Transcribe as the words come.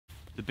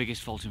the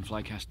biggest fault in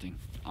fly casting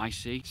I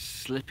see: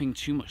 slipping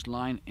too much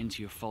line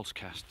into your false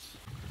casts.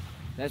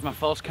 There's my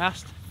false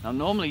cast. Now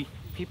normally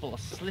people are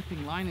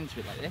slipping line into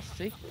it like this,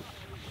 see?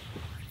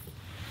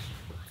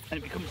 And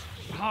it becomes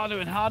harder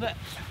and harder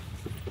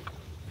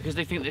because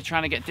they think they're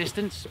trying to get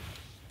distance.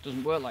 It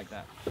doesn't work like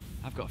that.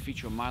 I've got a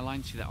feature on my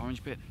line, see that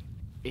orange bit?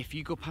 If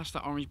you go past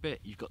that orange bit,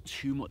 you've got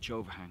too much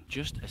overhang.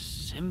 Just a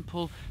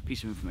simple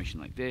piece of information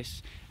like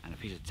this and a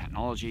piece of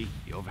technology,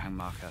 the overhang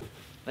marker.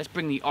 Let's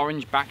bring the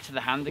orange back to the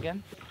hand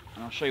again,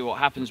 and I'll show you what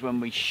happens when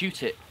we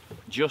shoot it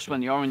just when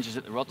the orange is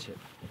at the rod tip.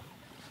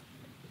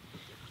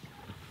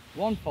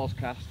 One false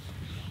cast.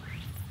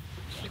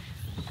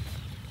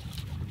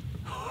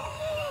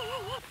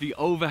 The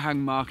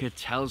overhang marker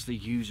tells the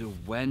user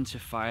when to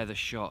fire the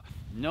shot.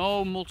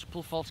 No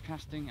multiple false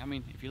casting. I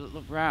mean, if you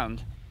look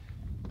round,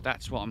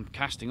 that's what I'm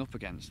casting up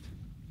against.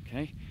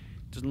 Okay,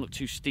 doesn't look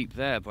too steep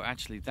there, but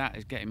actually that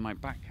is getting my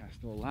back cast,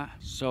 all that.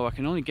 So I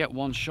can only get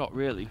one shot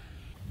really.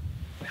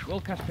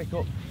 Roll cast, pick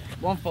up,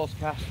 one false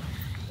cast.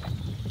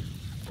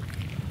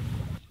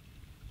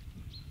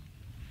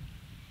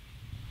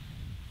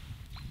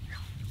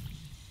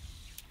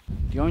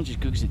 The orange is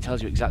good because it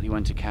tells you exactly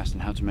when to cast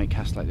and how to make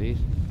casts like these.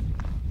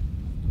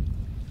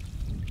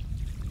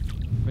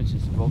 For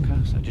instance, the roll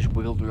cast, I just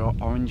wiggled the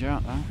orange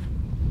out there.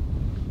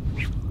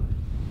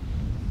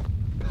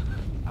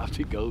 Out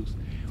it goes.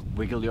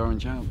 Wiggle the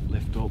orange out,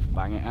 lift up,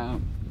 bang it out.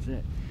 That's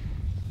it.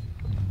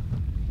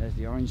 There's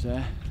the orange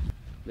there.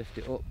 Lift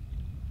it up.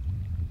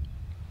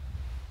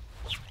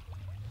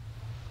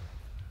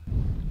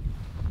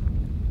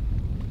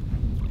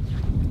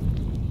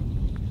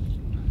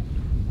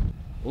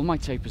 All my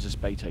tapers are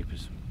spay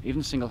tapers.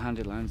 Even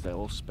single-handed lines, they're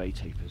all spay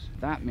tapers.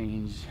 That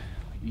means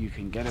you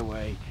can get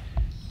away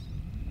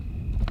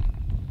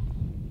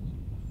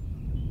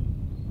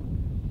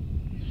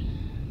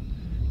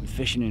with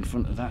fishing in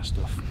front of that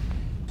stuff.